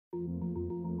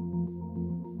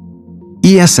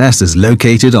ESS is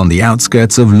located on the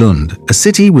outskirts of Lund, a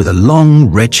city with a long,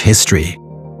 rich history.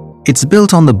 It's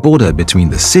built on the border between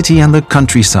the city and the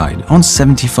countryside on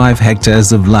 75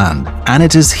 hectares of land, and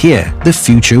it is here the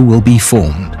future will be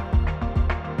formed.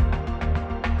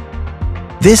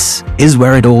 This is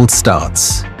where it all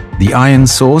starts. The iron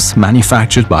source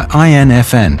manufactured by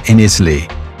INFN in Italy.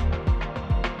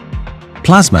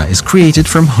 Plasma is created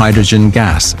from hydrogen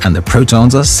gas and the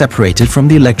protons are separated from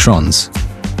the electrons.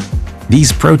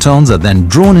 These protons are then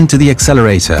drawn into the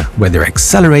accelerator, where they're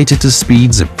accelerated to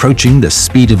speeds approaching the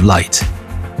speed of light.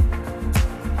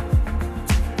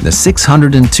 The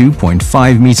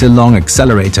 602.5-meter-long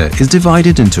accelerator is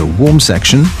divided into a warm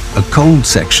section, a cold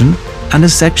section, and a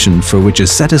section for which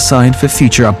is set aside for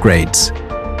future upgrades.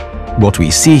 What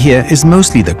we see here is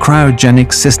mostly the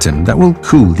cryogenic system that will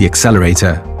cool the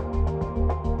accelerator.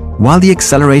 While the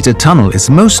accelerator tunnel is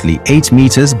mostly 8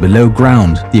 meters below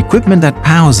ground, the equipment that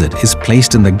powers it is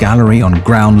placed in the gallery on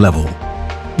ground level.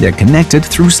 They are connected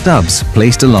through stubs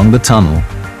placed along the tunnel.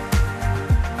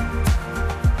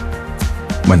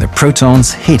 When the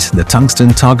protons hit the tungsten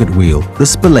target wheel, the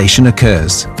spallation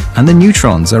occurs, and the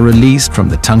neutrons are released from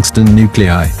the tungsten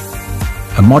nuclei.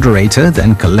 A moderator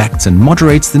then collects and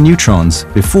moderates the neutrons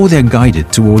before they are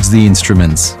guided towards the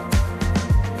instruments.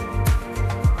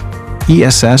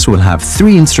 ESS will have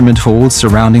 3 instrument halls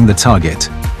surrounding the target.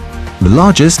 The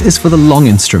largest is for the long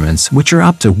instruments, which are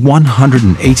up to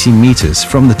 180 meters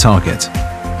from the target.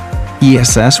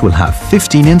 ESS will have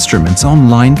 15 instruments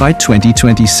online by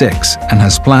 2026 and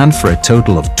has planned for a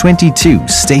total of 22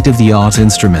 state-of-the-art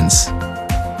instruments.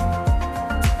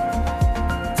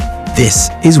 This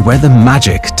is where the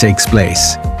magic takes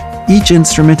place. Each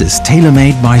instrument is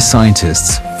tailor-made by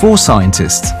scientists, for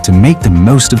scientists, to make the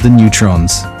most of the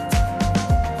neutrons.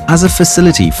 As a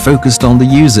facility focused on the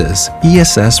users,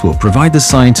 ESS will provide the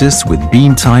scientists with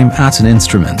beam time at an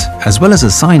instrument, as well as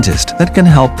a scientist that can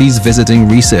help these visiting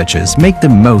researchers make the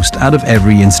most out of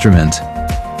every instrument.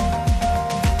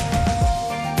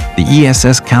 The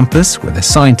ESS campus, where the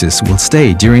scientists will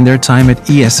stay during their time at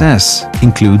ESS,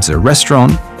 includes a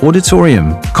restaurant,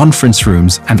 auditorium, conference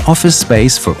rooms, and office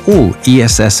space for all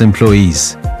ESS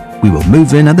employees. We will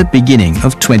move in at the beginning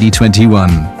of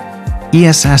 2021.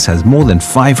 ESS has more than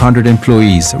 500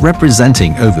 employees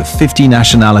representing over 50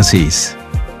 nationalities.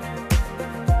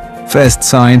 First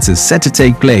Science is set to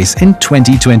take place in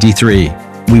 2023.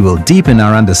 We will deepen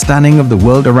our understanding of the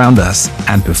world around us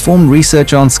and perform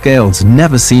research on scales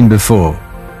never seen before.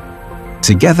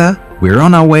 Together, we're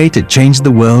on our way to change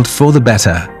the world for the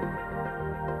better.